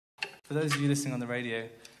For those of you listening on the radio,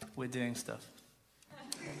 we're doing stuff.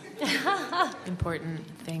 Important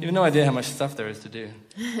thing. You have no idea how much stuff there is to do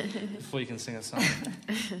before you can sing a song.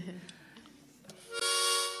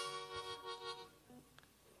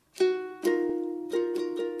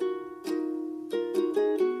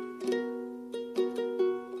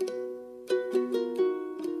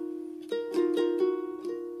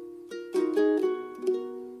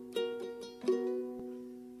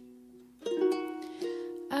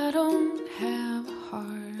 I don't have a heart.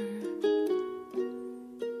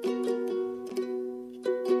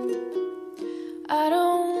 I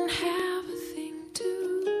don't have a thing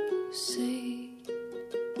to say.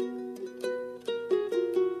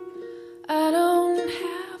 I don't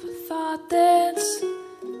have a thought that's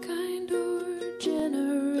kind or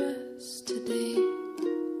generous today.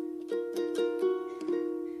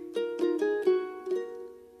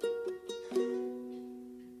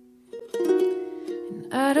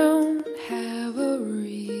 And I don't have a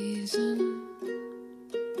reason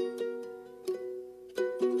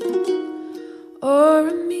or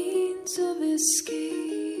a means of escape.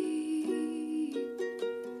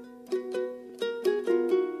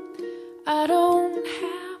 I don't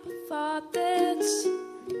have a thought that's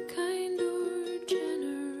kind or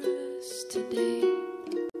generous today.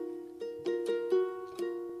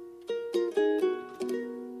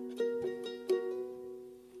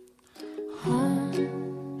 Home,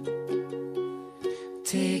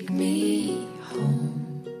 take me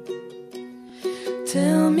home.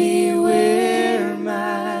 Tell me where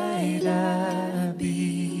might I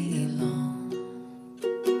belong.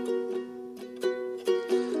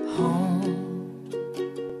 Home,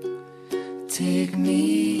 take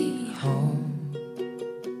me home.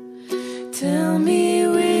 Tell me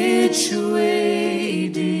which way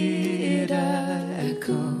did I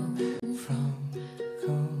come from.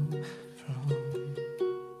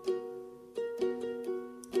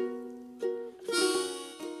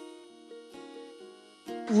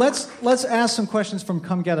 Let's ask some questions from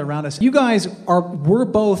Come Gather Around Us. You guys we're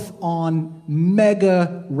both on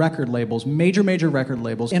mega record labels, major record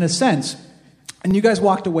labels, in a sense, and you guys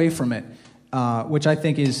walked away from it, which I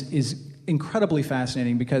think is incredibly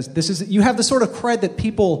fascinating because you have the sort of cred that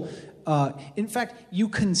people, in fact, you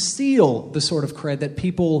conceal the sort of cred that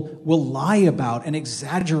people will lie about and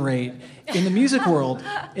exaggerate in the music world,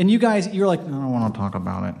 and you're like, I don't want to talk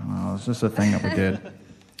about it. It's just a thing that we did.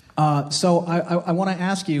 So I want to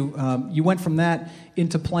ask you, you went from that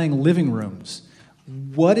into playing living rooms.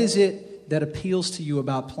 What is it that appeals to you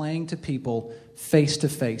about playing to people face to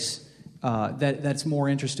face that's more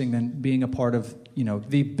interesting than being a part of,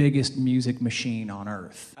 the biggest music machine on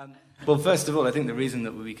earth? Well, first of all, I think the reason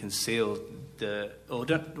that we conceal or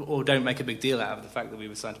don't make a big deal out of the fact that we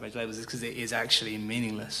were signed to major labels is because it is actually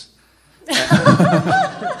meaningless. And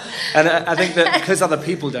I think that because other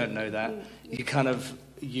people don't know that, you kind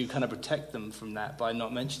of protect them from that by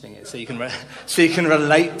not mentioning it, so you can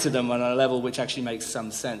relate to them on a level which actually makes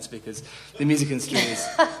some sense, because the music industry is,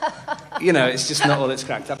 it's just not all it's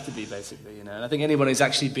cracked up to be, basically, And I think anyone who's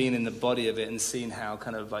actually been in the body of it and seen how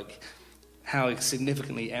how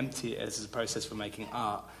significantly empty it is as a process for making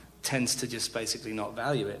art tends to just basically not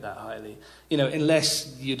value it that highly,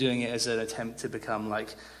 unless you're doing it as an attempt to become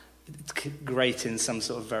great in some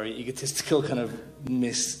sort of very egotistical kind of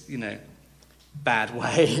bad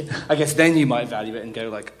way. I guess then you might value it and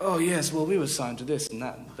go oh yes, well we were signed to this and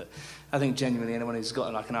that. But I think genuinely anyone who's got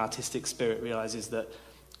an artistic spirit realizes that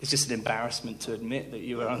it's just an embarrassment to admit that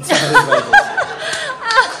you were on some of those labels.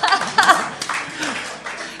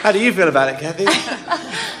 How do you feel about it, Kathy?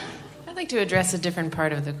 I'd like to address a different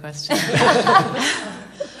part of the question.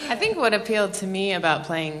 I think what appealed to me about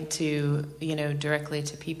playing to, directly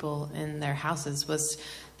to people in their houses was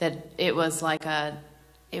that it was like a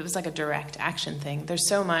direct action thing. There's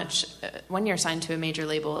so much, when you're signed to a major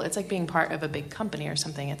label, it's like being part of a big company or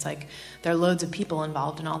something. It's like there are loads of people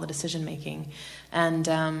involved in all the decision making. And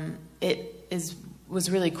was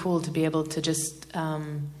really cool to be able to just,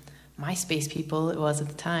 MySpace people, it was at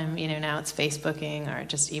the time, now it's Facebooking or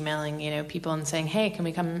just emailing, people and saying, hey, can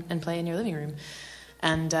we come and play in your living room?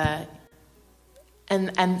 And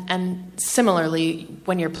similarly,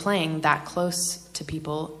 when you're playing that close to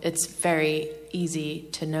people, it's very easy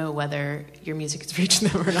to know whether your music is reaching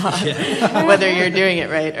them or not, whether you're doing it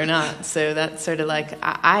right or not. So that's sort of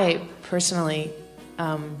I personally,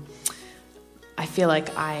 I feel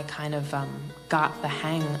like I kind of got the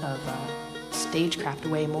hang of stagecraft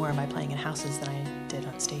way more by playing in houses than I did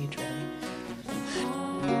on stage, really.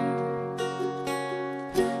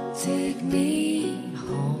 Take me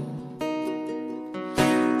home.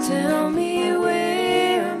 Tell me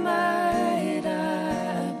where might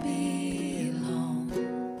I belong.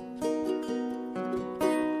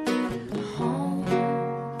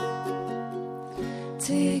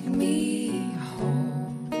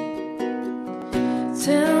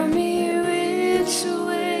 Tell